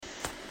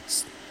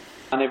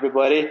And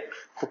everybody,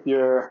 hope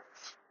you're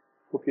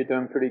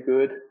doing pretty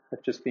good.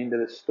 I've just been to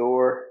the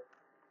store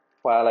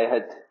while I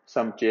had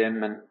some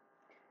gym,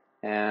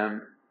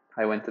 and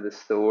I went to the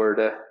store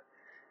to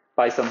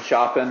buy some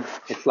shopping.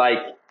 It's like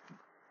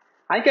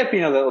I think I've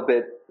been a little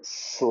bit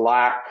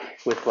slack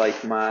with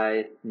like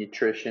my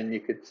nutrition, you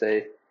could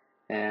say.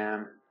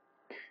 Um,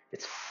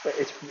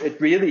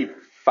 it really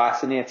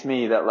fascinates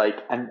me that like,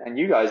 and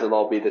you guys will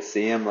all be the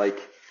same. Like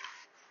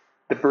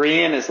the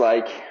brain is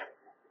like,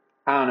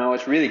 I don't know,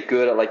 it's really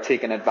good at like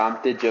taking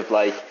advantage of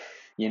like,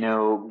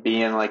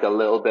 being like a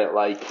little bit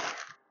like,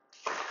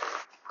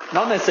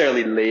 not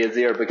necessarily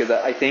lazier, because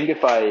I think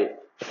I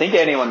think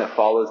anyone that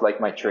follows like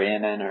my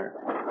training or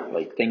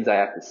like things I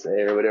have to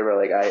say or whatever,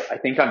 like I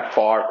think I'm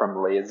far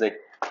from lazy,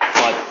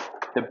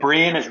 but the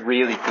brain is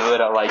really good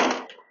at like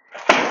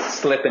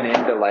slipping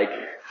into like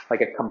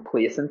a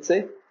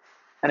complacency.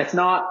 And it's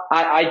not,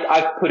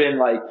 I've put in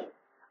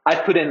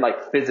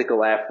like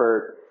physical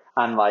effort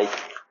and like,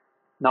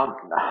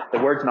 not, the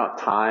word's not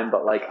time,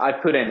 but like I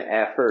put in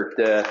effort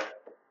to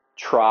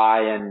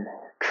try and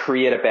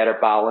create a better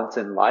balance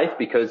in life,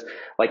 because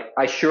like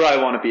I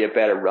want to be a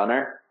better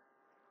runner.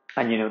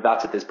 And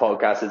that's what this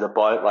podcast is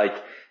about, like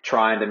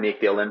trying to make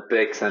the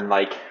Olympics and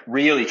like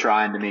really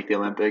trying to make the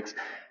Olympics.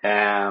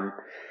 And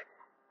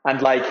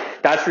like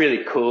that's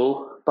really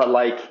cool. But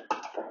like,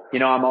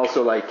 I'm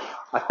also like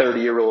a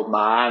 30-year-old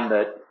man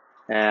that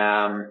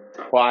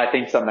well, I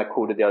think something I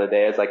quoted the other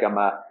day is like I'm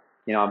a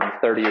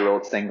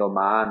 30-year-old single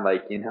man,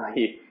 like,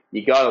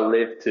 you gotta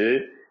live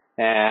too.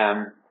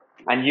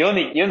 And you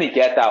only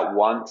get that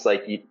once,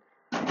 like you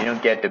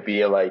don't get to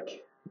be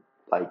like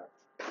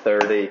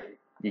 30.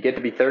 You get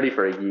to be 30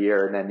 for a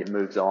year and then it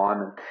moves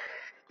on. And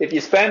if you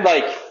spend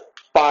like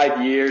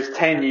 5 years,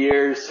 10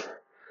 years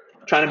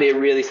trying to be a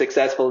really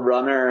successful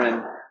runner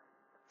and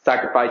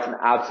sacrificing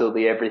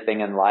absolutely everything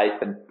in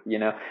life, and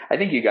I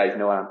think you guys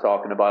know what I'm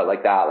talking about,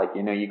 like that, like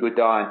you go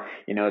down,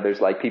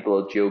 there's like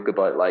people joke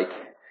about like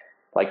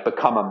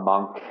become a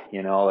monk,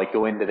 like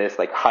go into this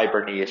like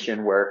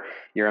hibernation where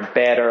you're in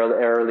bed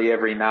early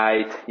every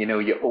night,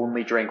 you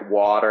only drink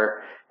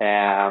water,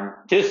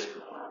 just,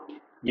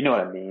 you know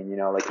what I mean,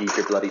 like eat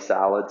your bloody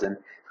salads. And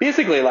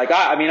basically like,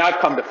 I mean, I've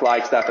come to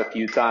Flagstaff a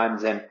few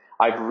times and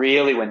I've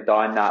really went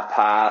down that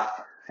path.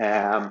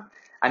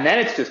 And then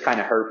it's just kind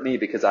of hurt me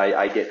because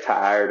I get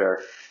tired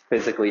or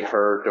physically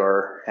hurt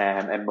or,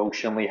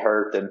 emotionally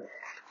hurt.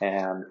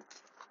 And,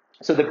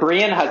 so the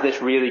brain has this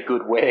really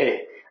good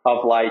way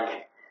of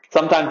like,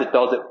 sometimes it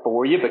does it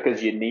for you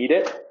because you need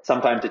it.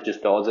 Sometimes it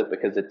just does it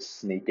because it's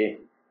sneaky.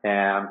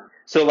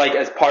 So like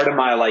as part of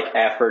my like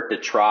effort to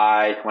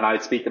try, when I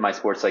would speak to my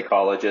sports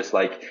psychologist,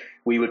 like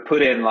we would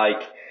put in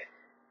like,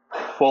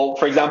 well,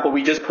 for example,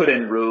 we just put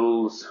in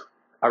rules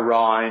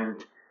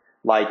around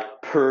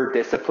like per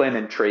discipline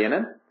and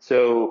training.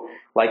 So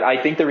like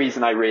I think the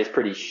reason I raise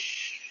pretty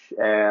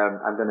I'm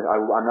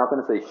not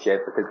gonna say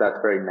shit because that's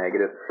very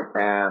negative.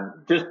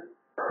 Just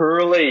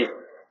purely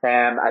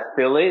at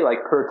Philly,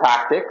 like per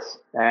tactics,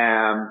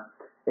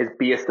 is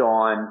based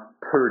on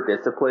per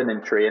discipline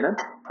and training.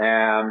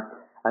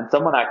 And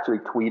someone actually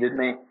tweeted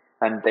me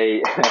and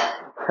they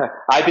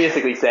I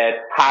basically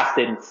said Haas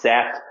didn't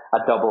set a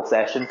double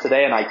session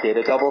today, and I did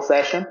a double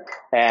session.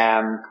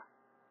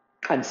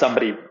 And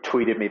somebody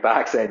tweeted me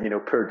back saying,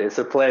 per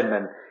discipline,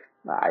 and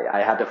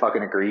I had to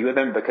fucking agree with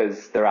them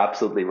because they're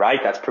absolutely right.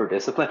 That's per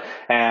discipline.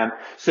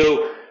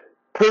 So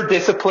per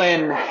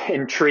discipline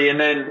in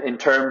training, in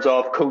terms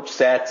of coach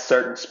sets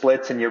certain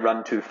splits and you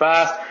run too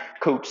fast,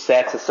 coach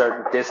sets a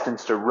certain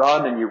distance to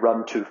run and you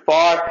run too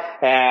far.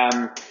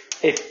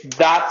 If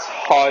that's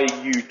how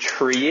you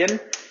train,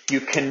 you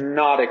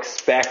cannot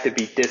expect to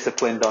be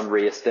disciplined on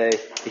race day.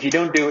 If you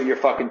don't do what you're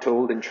fucking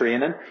told in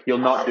training, you'll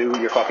not do what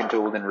you're fucking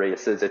told in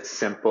races. It's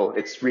simple.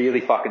 It's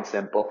really fucking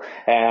simple.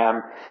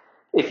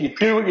 If you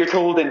do what you're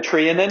told in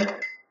training,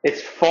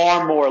 it's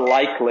far more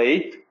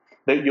likely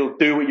that you'll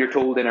do what you're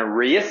told in a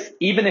race,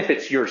 even if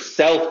it's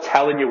yourself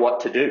telling you what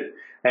to do.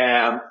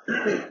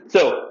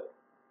 So,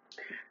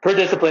 per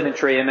discipline in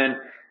training,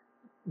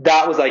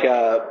 that was like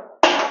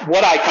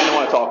what I kind of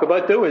want to talk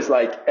about though is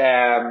like,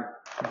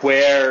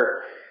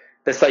 where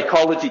the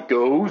psychology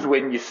goes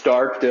when you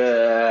start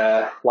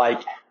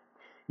like,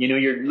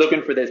 you're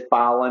looking for this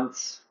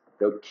balance,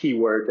 the key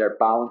word there,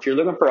 balance. You're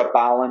looking for a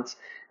balance.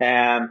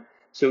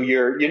 So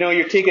you're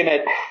taking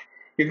it,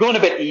 you're going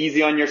a bit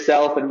easy on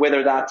yourself, and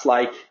whether that's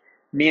like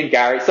me and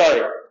Gary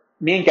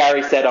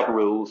set up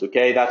rules.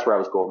 Okay. That's where I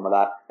was going with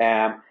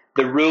that.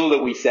 The rule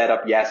that we set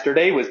up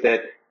yesterday was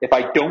that if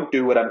I don't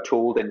do what I'm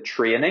told in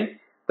training,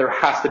 there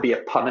has to be a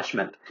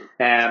punishment.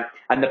 And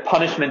the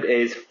punishment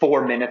is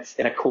 4 minutes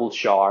in a cold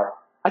shower.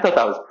 I thought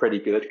that was pretty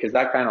good because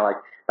that kind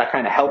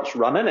of helps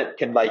running. It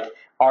can like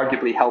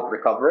arguably help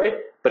recovery,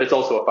 but it's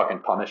also a fucking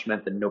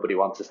punishment and nobody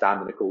wants to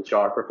stand in a cold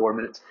shower for 4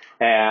 minutes.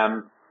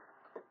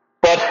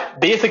 But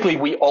basically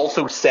we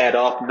also set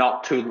up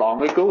not too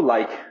long ago,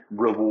 like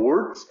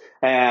rewards.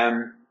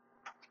 And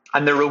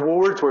the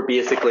rewards were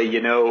basically,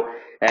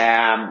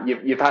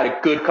 You've had a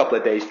good couple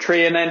of days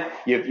training.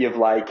 You've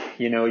like,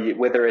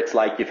 whether it's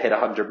like you've hit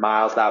 100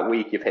 miles that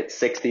week, you've hit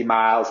 60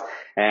 miles,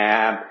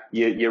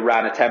 you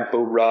ran a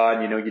tempo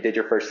run, you did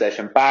your first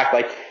session back.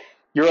 Like,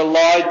 you're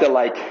allowed to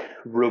like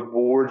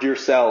reward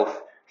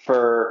yourself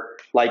for,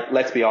 like,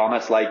 let's be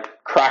honest,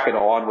 like cracking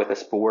on with a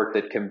sport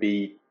that can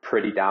be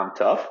pretty damn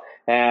tough.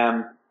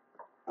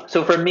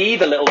 So for me,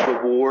 the little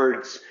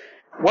rewards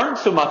weren't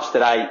so much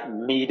that I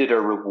needed a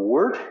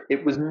reward.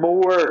 It was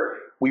more,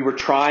 we were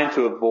trying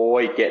to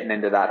avoid getting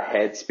into that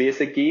headspace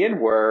again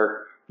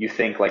where you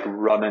think like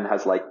running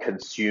has like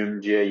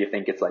consumed you. You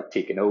think it's like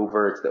taken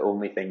over. It's the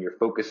only thing you're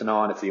focusing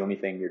on. It's the only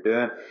thing you're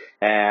doing.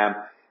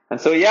 And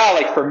so, yeah,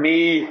 like for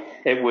me,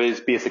 it was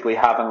basically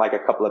having like a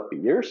couple of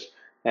beers.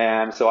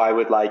 So I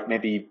would like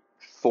maybe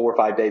 4 or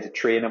 5 days of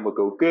training would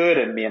go good,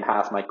 and me and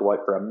Haas might go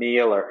out for a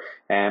meal, or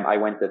I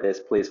went to this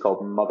place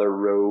called Mother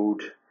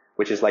Road,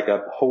 which is like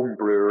a home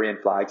brewery in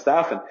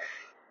Flagstaff, and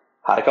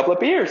had a couple of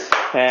beers.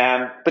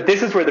 But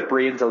this is where the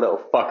brain's a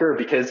little fucker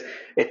because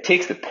it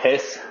takes the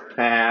piss.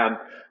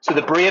 So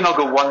the brain will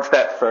go one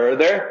step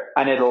further,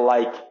 and it'll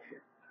like,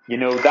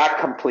 that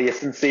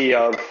complacency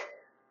of,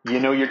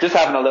 you're just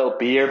having a little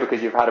beer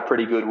because you've had a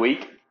pretty good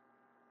week.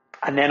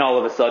 And then all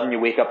of a sudden you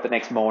wake up the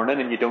next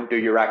morning and you don't do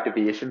your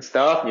activation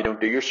stuff, and you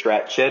don't do your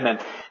stretching, and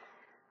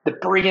the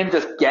brain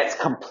just gets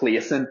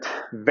complacent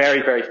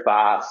very, very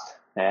fast.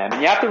 And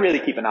you have to really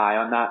keep an eye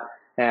on that.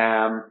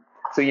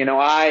 So,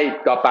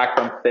 I got back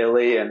from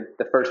Philly, and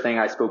the first thing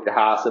I spoke to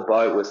Haas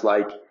about was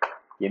like,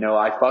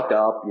 I fucked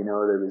up,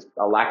 there was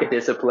a lack of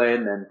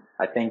discipline, and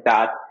I think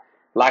that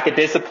lack of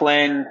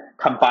discipline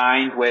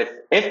combined with,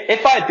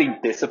 if I had been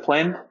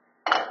disciplined,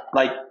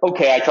 like,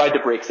 okay, I tried to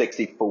break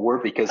 64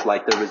 because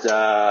like there was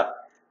a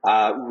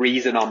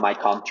reason on my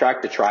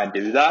contract to try and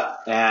do that.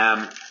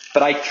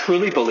 But I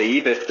truly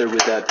believe if there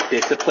was a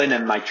discipline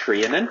in my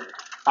training,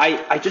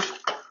 I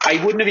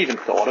wouldn't have even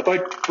thought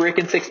about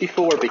breaking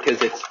 64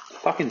 because it's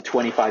fucking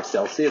 25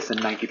 Celsius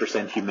and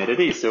 90%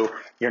 humidity. So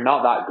you're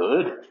not that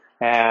good.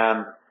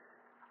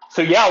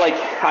 So yeah, like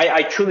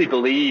I truly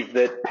believe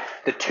that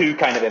the two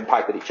kind of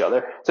impacted each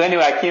other. So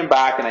anyway, I came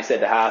back and I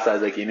said to Haas, I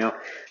was like,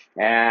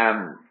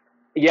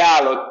 yeah,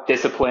 look,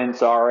 discipline,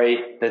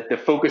 sorry. The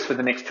focus for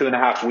the next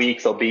 2.5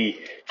 weeks will be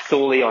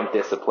solely on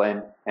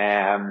discipline.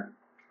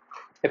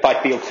 If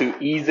I feel too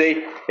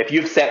easy, if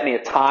you've set me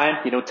a time,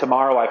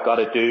 tomorrow I've got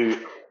to do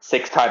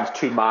 6 times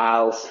 2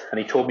 miles,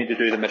 and he told me to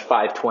do them at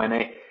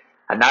 5:20,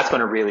 and that's going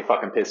to really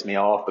fucking piss me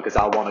off because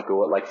I want to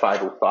go at like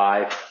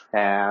 5:05.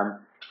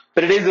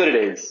 But it is what it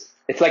is.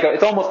 It's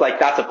almost like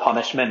that's a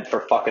punishment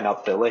for fucking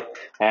up Philly.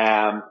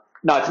 No,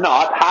 it's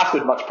not. Haas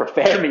would much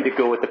prefer me to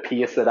go at the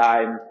pace that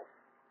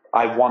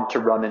I want to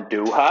run in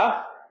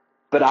Doha,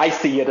 but I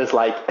see it as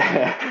like,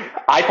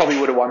 I probably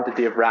would have wanted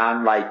to have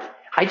ran like,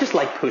 I just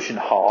like pushing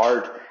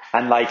hard,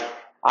 and like,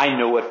 I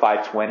know at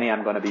 5:20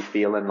 I'm going to be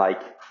feeling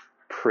like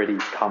pretty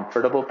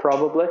comfortable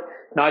probably.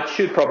 Now it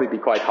should probably be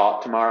quite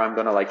hot tomorrow. I'm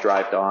going to like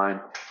drive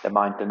down the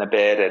mountain a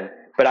bit,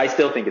 but I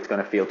still think it's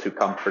going to feel too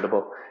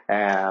comfortable.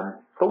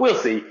 But we'll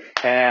see.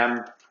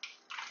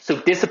 So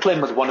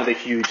discipline was one of the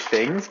huge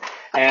things.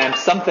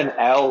 Something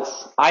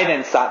else, I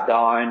then sat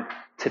down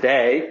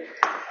today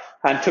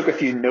and took a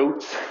few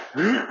notes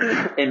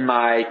in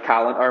my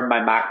calendar or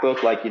my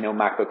MacBook. Like,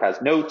 MacBook has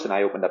notes, and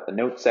I opened up the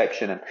notes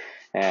section,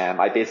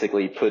 and I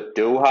basically put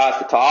Doha at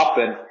the top,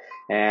 and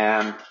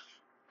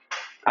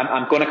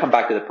I'm going to come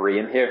back to the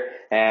brain here.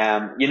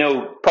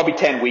 Probably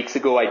 10 weeks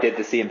ago, I did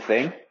the same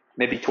thing,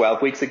 maybe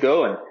 12 weeks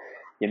ago. And,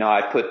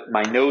 I put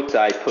my notes,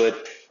 I put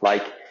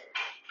like,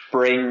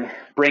 bring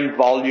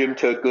volume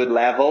to a good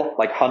level,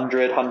 like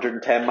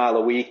 110 mile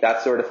a week,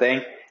 that sort of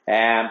thing.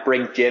 And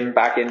bring gym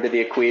back into the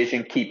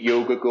equation, keep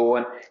yoga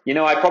going.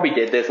 I probably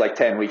did this like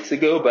 10 weeks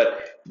ago,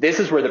 but this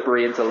is where the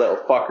brain's a little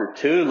fucker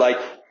too. Like,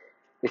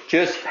 it's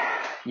just,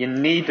 you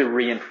need to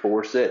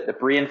reinforce it. The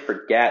brain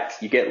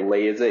forgets, you get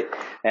lazy.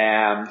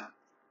 And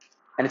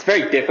it's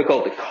very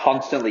difficult to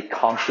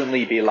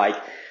constantly be like,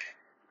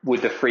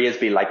 would the phrase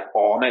be like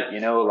on it,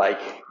 like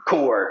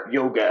core,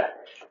 yoga,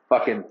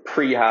 fucking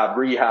prehab,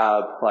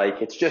 rehab.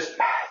 Like,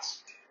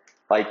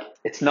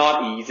 it's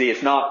not easy.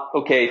 It's not,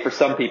 okay, for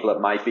some people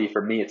it might be.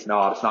 For me, it's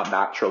not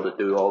natural to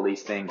do all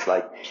these things.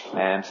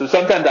 So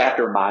sometimes I have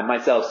to remind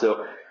myself.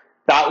 So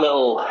that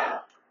little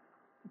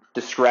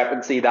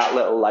discrepancy, that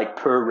little like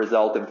poor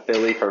result in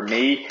Philly for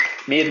me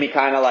made me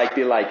kind of like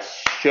be like,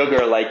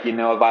 sugar, like,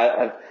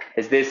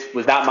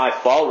 was that my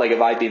fault? Like,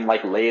 have I been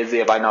like lazy?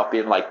 Have I not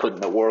been like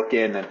putting the work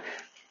in? And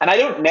I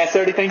don't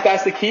necessarily think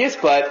that's the case,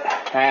 but,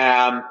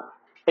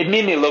 it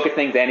made me look at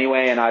things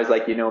anyway, and I was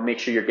like, make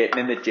sure you're getting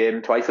in the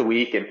gym twice a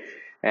week,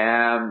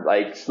 and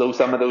like slow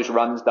some of those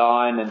runs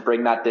down and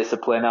bring that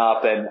discipline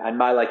up, and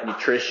my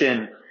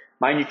nutrition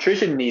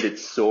needed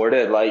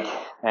sorted. Like,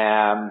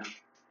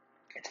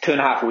 it's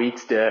 2.5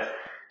 weeks to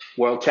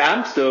world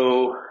champs,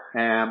 so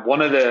I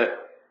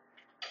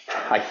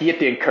hate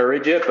to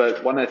encourage it,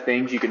 but one of the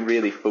things you can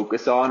really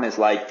focus on is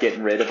like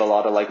getting rid of a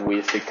lot of like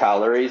wasted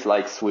calories,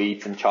 like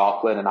sweets and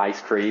chocolate and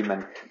ice cream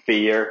and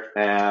beer.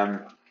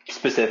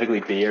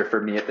 specifically beer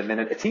for me at the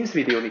minute. It seems to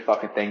be the only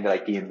fucking thing that I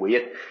gain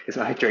weight is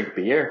when I drink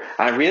beer.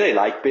 And I really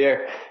like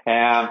beer.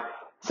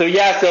 So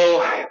yeah,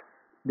 so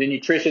the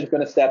nutrition's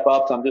going to step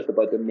up. So I'm just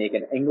about to make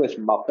an English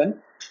muffin,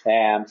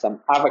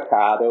 some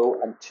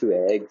avocado and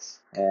 2 eggs.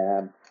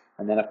 And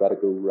then I've got to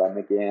go run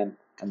again.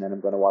 And then I'm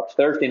going to watch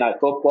Thursday Night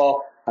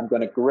Football. I'm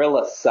going to grill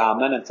a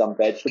salmon and some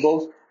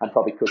vegetables and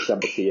probably cook some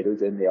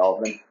potatoes in the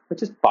oven,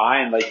 which is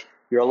fine. Like,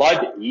 you're allowed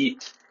to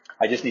eat.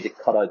 I just need to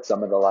cut out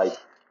some of the, like,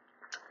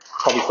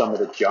 probably some of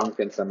the junk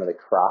and some of the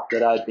crap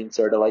that I've been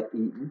sort of like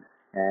eating,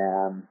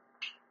 and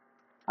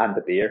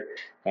the beer.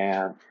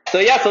 So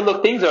yeah, so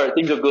look, things are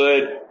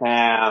good.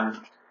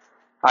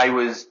 I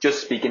was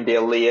just speaking to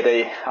a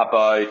lady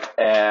about,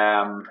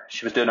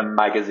 she was doing a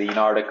magazine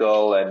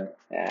article and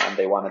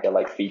they wanted to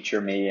like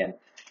feature me, and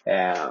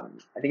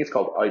I think it's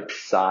called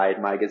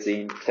Outside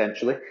Magazine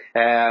potentially.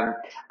 And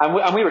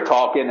we were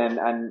talking,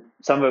 and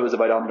some of it was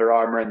about Under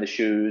Armour and the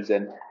shoes,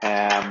 and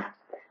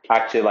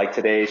actually like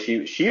today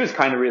she was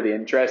kind of really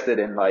interested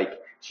in,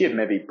 like, she had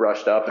maybe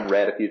brushed up and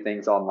read a few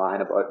things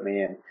online about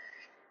me, and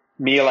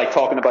me like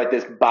talking about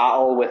this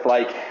battle with,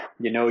 like,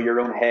 you know, your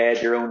own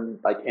head, your own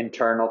like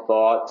internal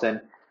thoughts,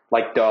 and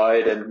like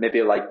doubt, and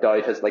maybe like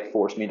doubt has like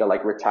forced me to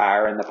like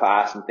retire in the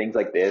past and things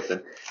like this.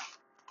 And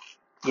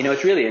you know,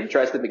 it's really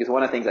interesting because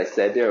one of the things I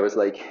said there was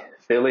like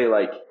Philly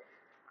like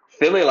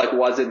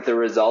wasn't the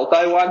result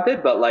I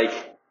wanted, but like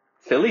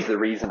Philly's the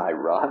reason I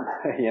run,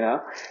 you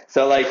know?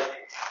 So like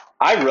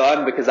I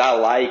run because I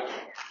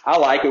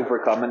like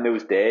overcoming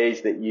those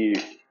days that you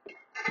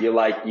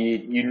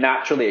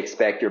naturally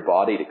expect your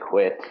body to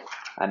quit,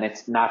 and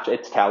it's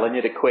telling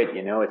you to quit,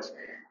 you know,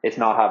 it's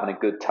not having a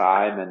good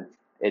time, and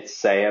it's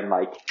saying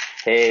like,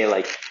 hey,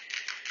 like,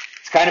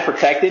 it's kind of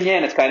protecting you,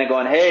 and it's kind of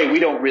going, hey, we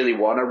don't really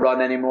want to run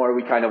anymore.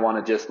 We kind of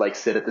want to just like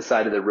sit at the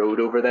side of the road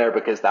over there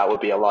because that would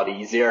be a lot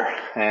easier.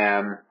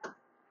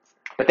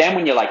 But then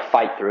when you like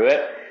fight through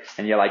it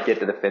and you like get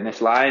to the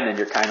finish line, and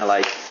you're kind of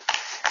like,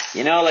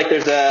 you know, like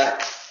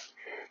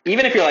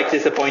even if you're like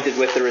disappointed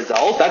with the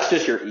result, that's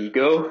just your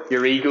ego.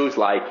 Your ego's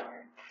like,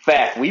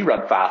 fuck, we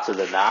run faster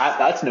than that.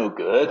 That's no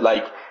good.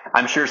 Like,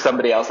 I'm sure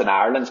somebody else in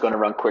Ireland's going to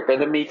run quicker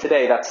than me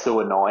today. That's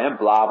so annoying,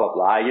 blah, blah,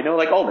 blah. You know,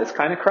 like all this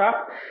kind of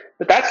crap.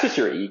 But that's just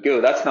your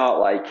ego. That's not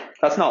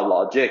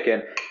logic.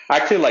 And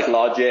actually like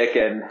logic,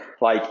 and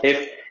like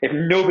if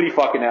nobody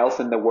fucking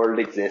else in the world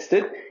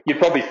existed, you'd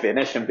probably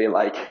finish and be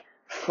like,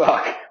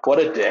 fuck, what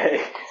a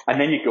day. And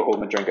then you go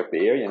home and drink a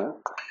beer, you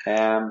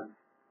know?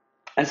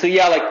 And so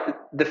yeah, like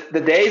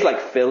the days like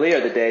Philly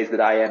are the days that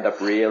I end up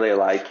really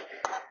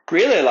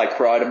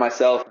proud of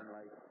myself, and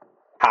like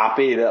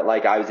happy that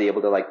like I was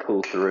able to like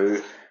pull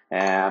through.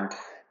 And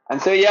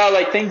so yeah,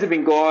 like things have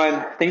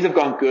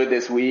gone good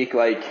this week.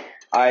 Like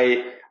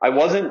I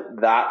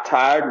wasn't that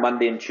tired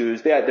Monday and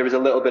Tuesday. There was a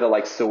little bit of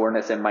like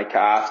soreness in my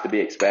calves, to be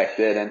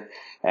expected,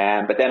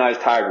 and but then I was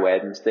tired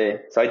Wednesday.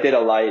 So I did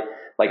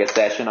a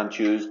session on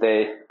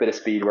Tuesday, bit of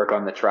speed work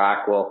on the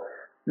track. Well,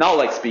 not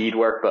like speed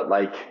work, but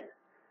like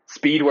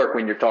speed work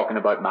when you're talking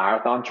about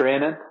marathon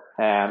training.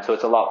 So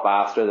it's a lot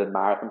faster than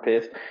marathon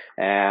pace.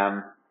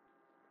 And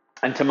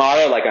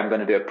tomorrow, like, I'm going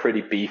to do a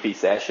pretty beefy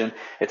session.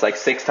 It's like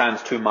 6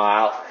 times 2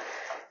 mile.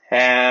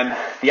 And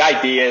the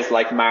idea is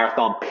like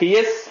marathon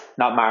pace,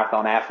 not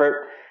marathon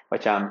effort,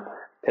 which I'm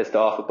pissed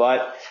off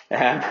about.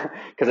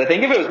 Cause I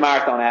think if it was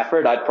marathon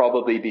effort, I'd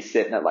probably be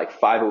sitting at like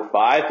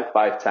 5:05 to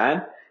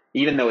 5:10,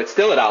 even though it's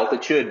still at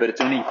altitude, but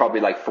it's only probably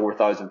like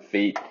 4,000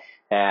 feet.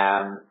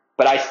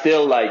 But I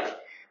still like,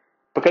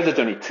 because it's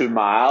only 2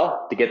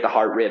 mile, to get the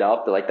heart rate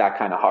up to like that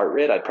kind of heart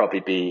rate, I'd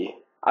probably be,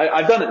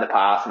 I've done it in the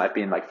past and I've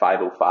been like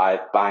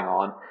 5:05, bang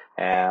on.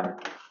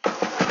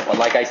 But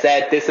like I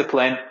said,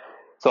 discipline.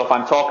 So if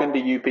I'm talking to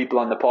you people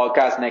on the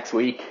podcast next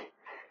week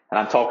and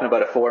I'm talking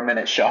about a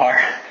 4-minute shower,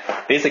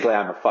 basically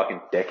I'm a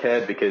fucking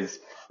dickhead, because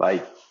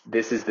like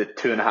this is the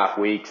 2.5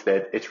 weeks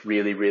that it's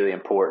really, really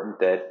important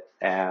that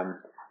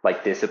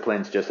like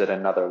discipline's just at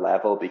another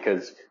level,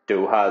 because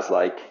Doha's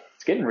like,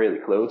 it's getting really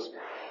close.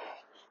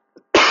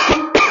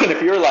 And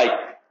if you're like,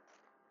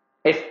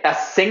 if a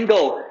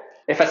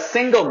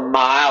single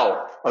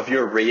mile of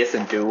your race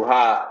in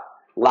Doha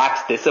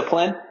lacks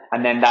discipline,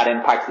 and then that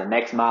impacts the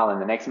next mile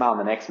and the next mile and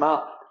the next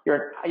mile,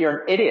 you're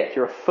an idiot.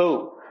 You're a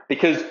fool.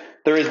 Because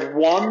there is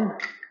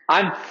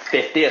I'm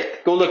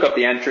 50th. Go look up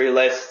the entry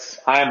lists.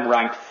 I'm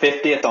ranked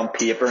 50th on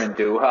paper in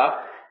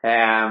Doha.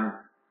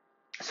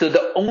 So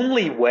the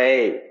only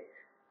way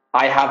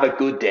I have a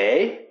good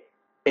day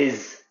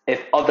is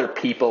if other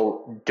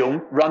people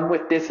don't run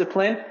with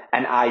discipline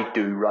and I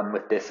do run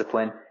with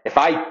discipline. If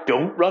I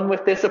don't run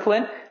with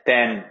discipline,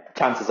 then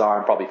chances are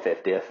I'm probably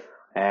 50th.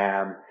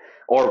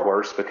 Or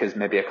worse, because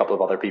maybe a couple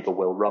of other people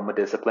will run with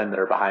discipline that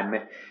are behind me.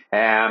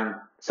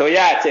 So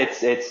yeah,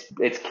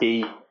 it's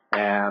key.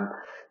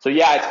 So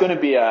yeah, it's going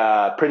to be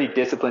a pretty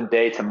disciplined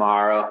day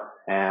tomorrow.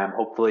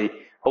 Hopefully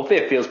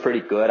it feels pretty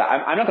good.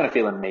 I'm not going to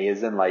feel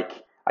amazing. Like,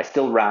 I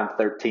still ran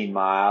 13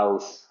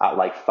 miles at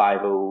like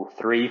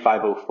 5:03,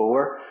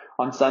 5:04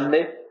 on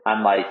Sunday,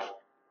 and like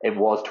it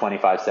was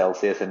 25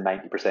 Celsius and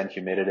 90%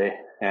 humidity.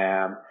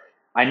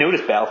 I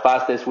noticed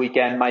Belfast this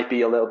weekend might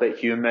be a little bit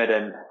humid,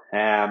 and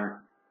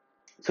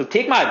so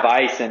take my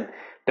advice and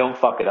don't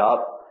fuck it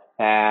up.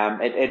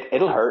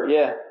 It'll hurt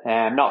you,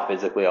 not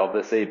physically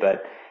obviously,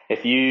 but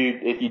if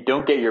you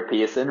don't get your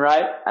pacing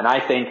right, and I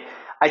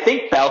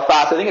think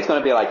Belfast, I think it's going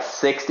to be like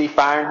 60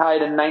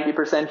 Fahrenheit and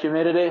 90%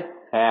 humidity.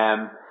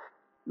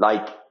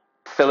 Like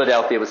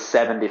Philadelphia was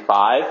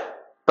 75,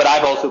 but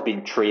I've also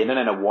been training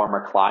in a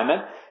warmer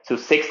climate. So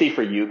 60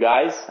 for you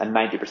guys and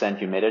 90%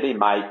 humidity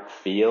might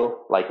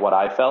feel like what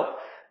I felt.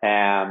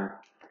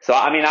 So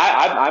I mean,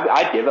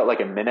 I'd give it like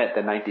a minute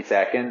to 90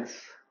 seconds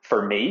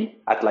for me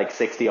at like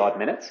 60 odd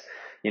minutes.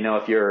 You know,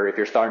 if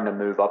you're starting to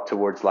move up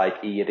towards like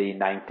 80,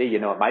 90, you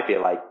know, it might be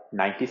like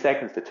 90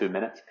 seconds to 2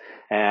 minutes.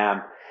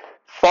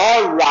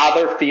 Far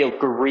rather feel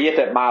great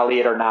at mile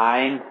 8 or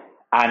 9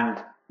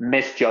 and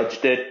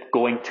misjudged it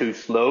going too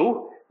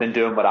slow than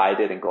doing what I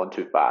did and going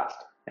too fast.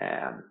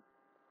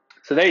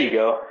 So there you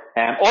go.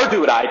 Or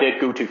do what I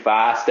did, go too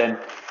fast and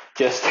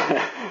just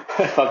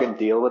fucking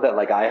deal with it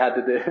like I had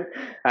to do.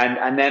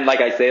 And then,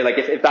 like I say, like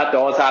if that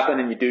does happen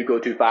and you do go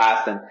too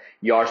fast and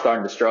you are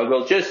starting to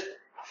struggle, just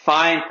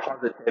find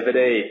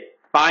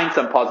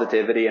some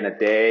positivity in a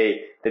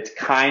day that's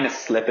kind of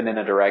slipping in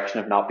a direction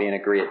of not being a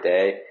great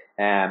day.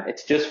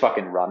 It's just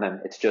fucking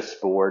running. It's just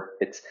sport.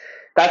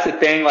 That's the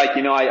thing. Like,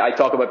 you know, I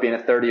talk about being a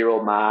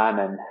 30-year-old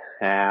man,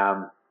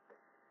 and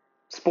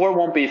sport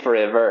won't be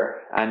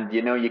forever. And,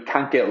 you know, you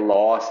can't get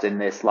lost in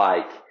this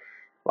like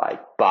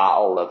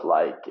battle of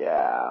like,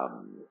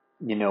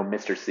 you know,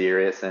 Mr.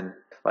 Serious, and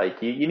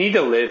like you need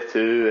to live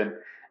too.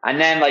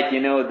 And then, like, you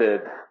know,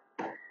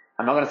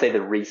 I'm not going to say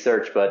the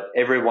research, but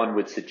everyone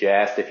would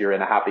suggest if you're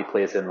in a happy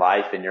place in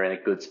life and you're in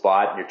a good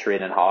spot and you're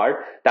training hard,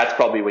 that's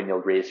probably when you'll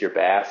raise your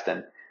best.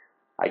 And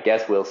I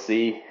guess we'll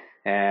see.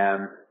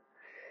 There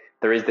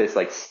is this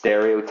like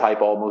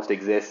stereotype almost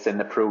exists in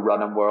the pro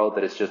running world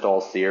that it's just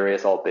all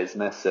serious, all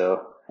business.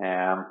 So,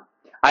 I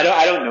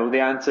don't know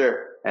the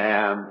answer.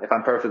 If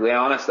I'm perfectly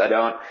honest, I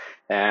don't.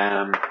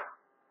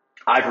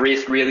 I've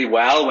raced really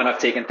well when I've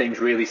taken things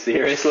really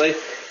seriously.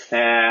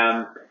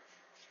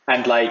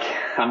 And like,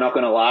 I'm not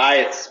going to lie,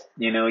 it's,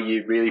 you know,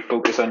 you really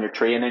focus on your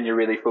training, you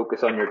really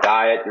focus on your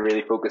diet, you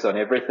really focus on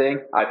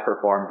everything. I've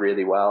performed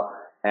really well.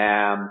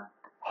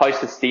 How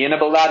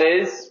sustainable that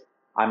is,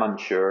 I'm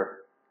unsure.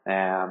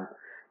 But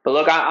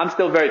look, I'm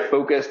still very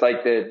focused.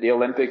 Like the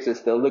Olympics is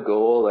still the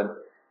goal,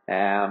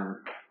 and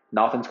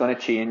nothing's going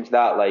to change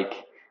that. Like,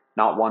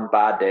 not one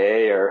bad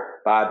day or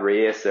bad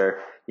race,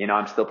 or, you know,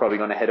 I'm still probably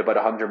going to hit about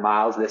 100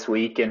 miles this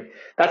week, and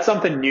that's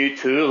something new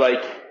too.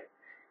 Like,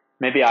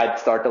 maybe I'd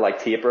start to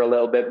like taper a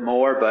little bit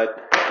more, but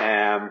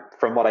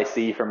from what I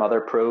see from other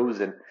pros,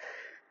 and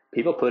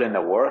people put in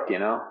the work, you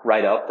know,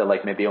 right up to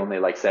like maybe only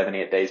like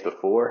 7-8 days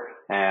before.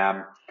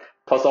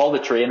 Plus all the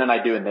training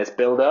I do in this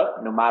build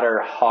up, no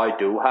matter how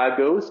Doha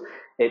goes,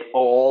 it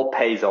all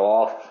pays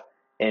off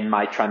in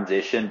my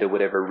transition to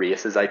whatever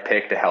races I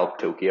pick to help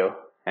Tokyo.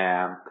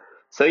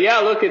 So yeah,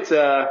 look, it's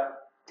a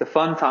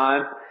fun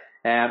time.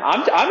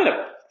 I'm in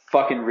a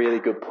fucking really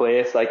good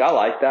place. Like, I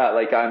like that.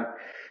 Like, I'm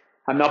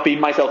not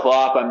beating myself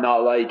up. I'm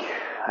not like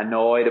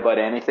annoyed about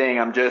anything.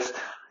 I'm just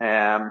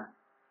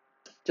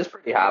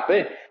pretty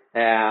happy.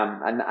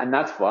 And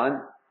that's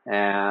fun.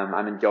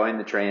 I'm enjoying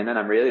the training.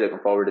 I'm really looking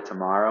forward to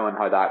tomorrow and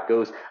how that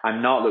goes.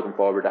 I'm not looking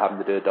forward to having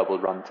to do a double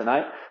run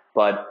tonight,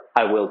 but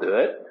I will do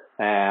it.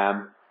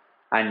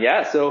 And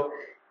yeah, so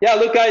yeah,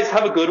 look guys,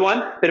 have a good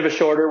one. Bit of a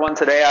shorter one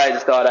today. I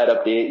just thought I'd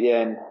update you.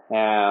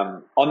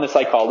 And on the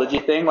psychology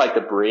thing, like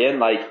the brain,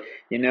 like,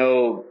 you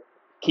know,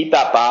 keep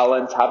that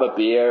balance, have a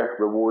beer,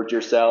 reward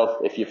yourself.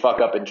 If you fuck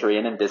up in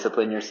training,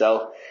 discipline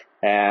yourself.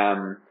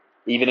 Even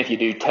if you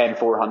do 10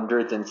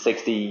 400s and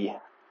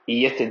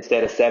 68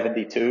 instead of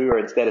 72 or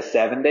instead of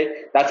 70,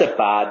 that's a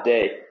bad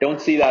day. Don't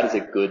see that as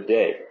a good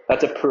day.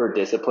 That's a poor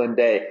discipline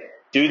day.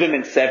 Do them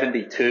in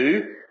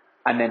 72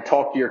 and then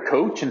talk to your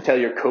coach and tell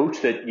your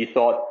coach that you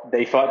thought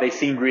they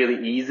seemed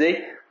really easy.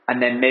 And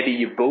then maybe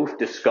you both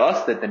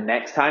discuss that the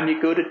next time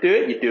you go to do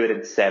it, you do it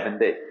in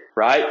 70,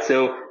 right?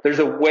 So there's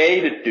a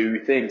way to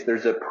do things.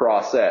 There's a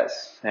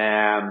process.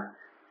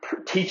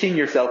 Teaching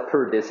yourself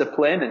per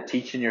discipline and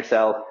teaching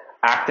yourself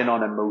acting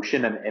on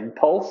emotion and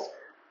impulse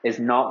is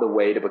not the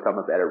way to become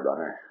a better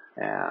runner.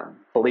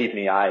 Believe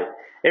me,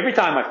 every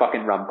time I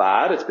fucking run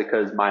bad, it's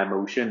because my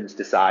emotions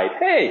decide,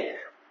 hey,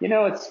 you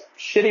know, it's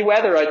shitty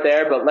weather out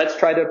there, but let's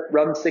try to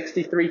run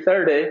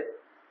 63:30.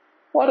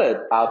 What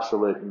an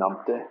absolute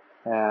numpty.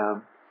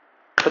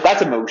 But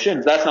that's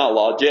emotions. That's not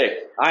logic.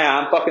 I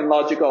am fucking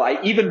logical.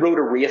 I even wrote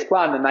a race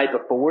plan the night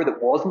before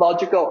that was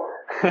logical.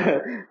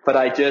 But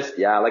I just,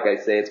 yeah, like I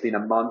say, it's been a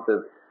month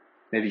of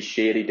maybe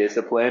shady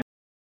discipline.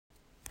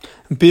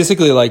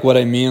 Basically, like, what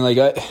I mean, like,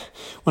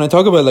 when I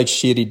talk about like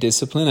shady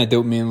discipline, I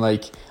don't mean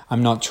like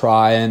I'm not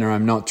trying or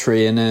I'm not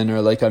training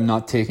or like I'm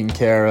not taking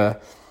care of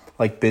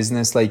like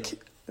business. Like,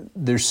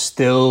 it's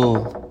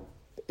still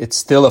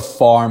a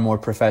far more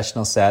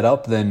professional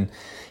setup than,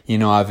 you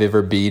know, I've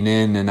ever been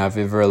in, and I've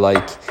ever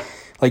like,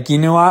 you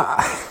know,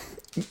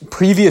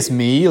 previous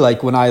me,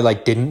 like when I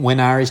like didn't win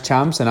Irish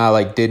champs and I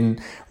like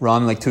didn't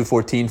run like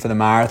 2:14 for the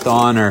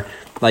marathon, or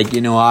like, you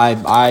know, I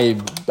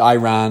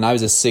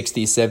was a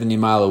 60, 70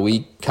 mile a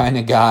week kind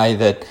of guy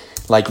that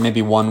like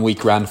maybe one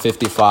week ran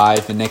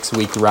 55, the next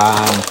week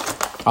ran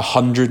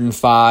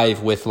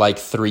 105 with like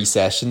 3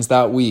 sessions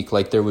that week.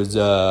 Like there was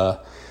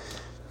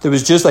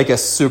just like a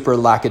super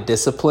lack of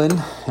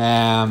discipline.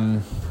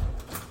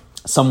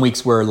 Some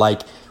weeks were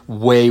like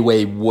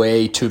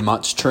way too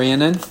much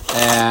training,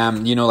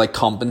 you know, like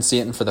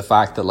compensating for the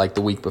fact that like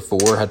the week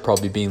before had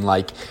probably been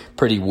like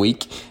pretty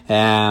weak.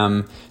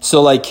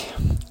 So like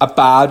a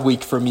bad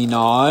week for me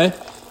now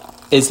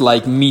is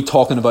like me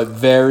talking about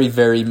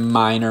very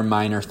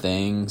minor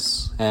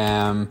things.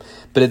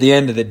 But at the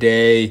end of the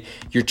day,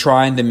 you're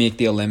trying to make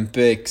the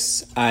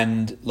Olympics,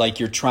 and like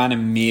you're trying to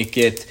make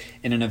it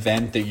in an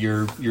event that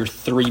you're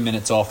 3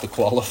 minutes off the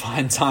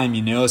qualifying time,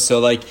 you know? So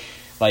like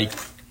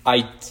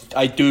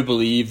I do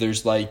believe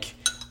there's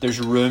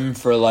room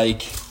for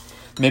like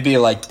maybe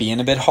like being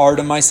a bit hard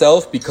on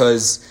myself,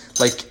 because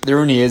like there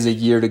only is a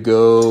year to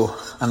go,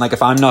 and like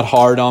if I'm not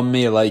hard on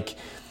me, like,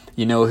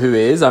 you know, who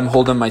is? I'm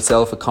holding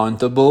myself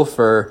accountable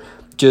for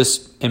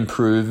just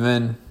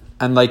improving.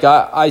 And like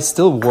I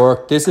still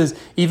work. This is,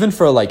 even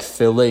for like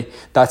Philly,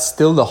 that's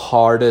still the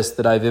hardest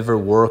that I've ever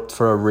worked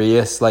for a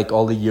race. Like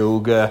all the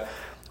yoga,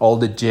 all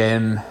the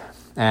gym,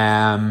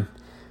 and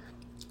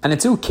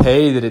it's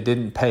okay that it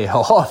didn't pay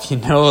off, you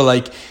know,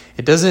 like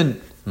it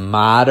doesn't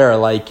matter.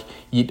 Like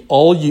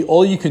all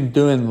you can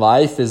do in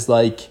life is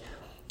like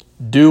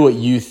do what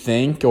you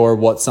think or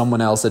what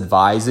someone else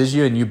advises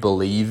you and you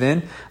believe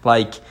in.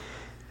 Like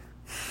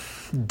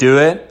do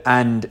it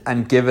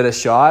and give it a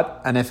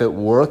shot. And if it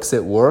works,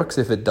 it works.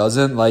 If it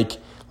doesn't, like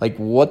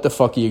what the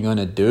fuck are you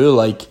gonna do?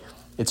 Like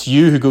it's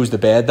you who goes to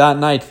bed that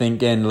night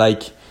thinking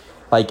like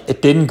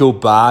it didn't go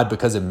bad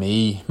because of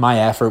me. My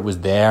effort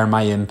was there.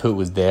 My input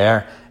was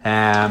there.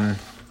 I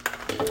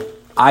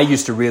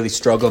used to really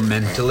struggle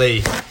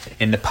mentally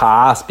in the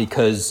past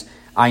because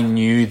I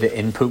knew the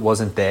input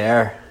wasn't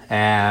there.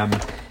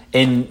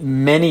 In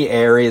many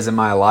areas of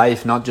my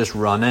life, not just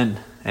running,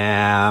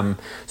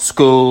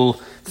 school,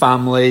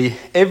 family,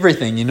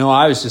 everything, you know,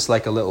 I was just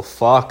like a little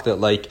fuck that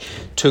like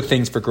took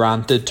things for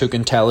granted, took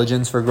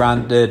intelligence for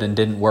granted and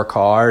didn't work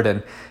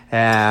hard.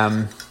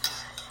 And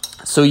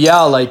so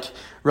yeah, like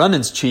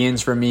running's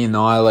changed for me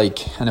now.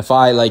 Like, and if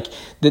I like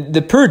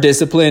the pure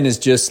discipline is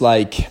just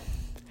like,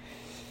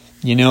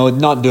 you know,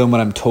 not doing what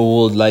I'm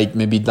told. Like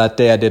maybe that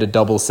day I did a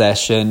double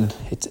session.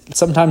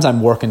 Sometimes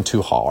I'm working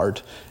too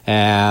hard.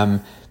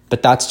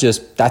 But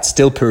that's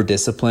still pure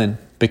discipline,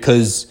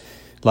 because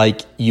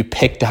like you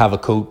pick to have a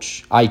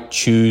coach. I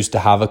choose to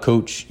have a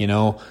coach, you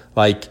know,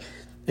 like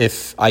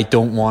if I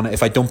don't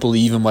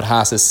believe in what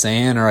Haas is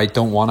saying, or I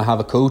don't want to have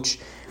a coach,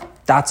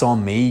 that's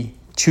on me.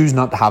 Choose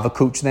not to have a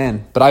coach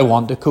then. But I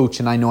want a coach,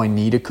 and I know I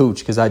need a coach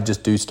because I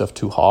just do stuff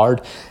too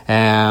hard.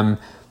 And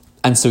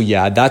so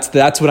yeah,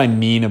 that's what I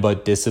mean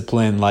about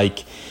discipline.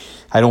 Like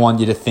I don't want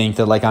you to think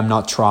that like I'm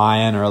not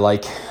trying, or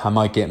like I'm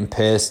out getting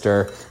pissed,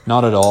 or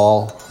not at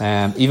all.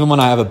 Even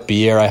when I have a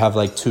beer, I have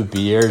like 2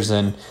 beers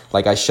and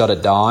like I shut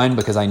it down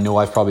because I know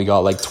I've probably got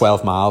like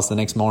 12 miles the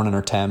next morning,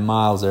 or 10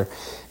 miles, or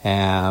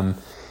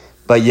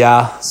but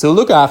yeah, so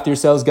look after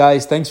yourselves,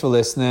 guys. Thanks for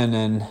listening,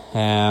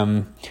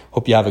 and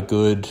hope you have a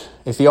good,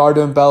 if you are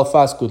doing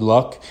Belfast, good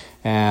luck.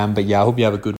 But yeah, I hope you have a good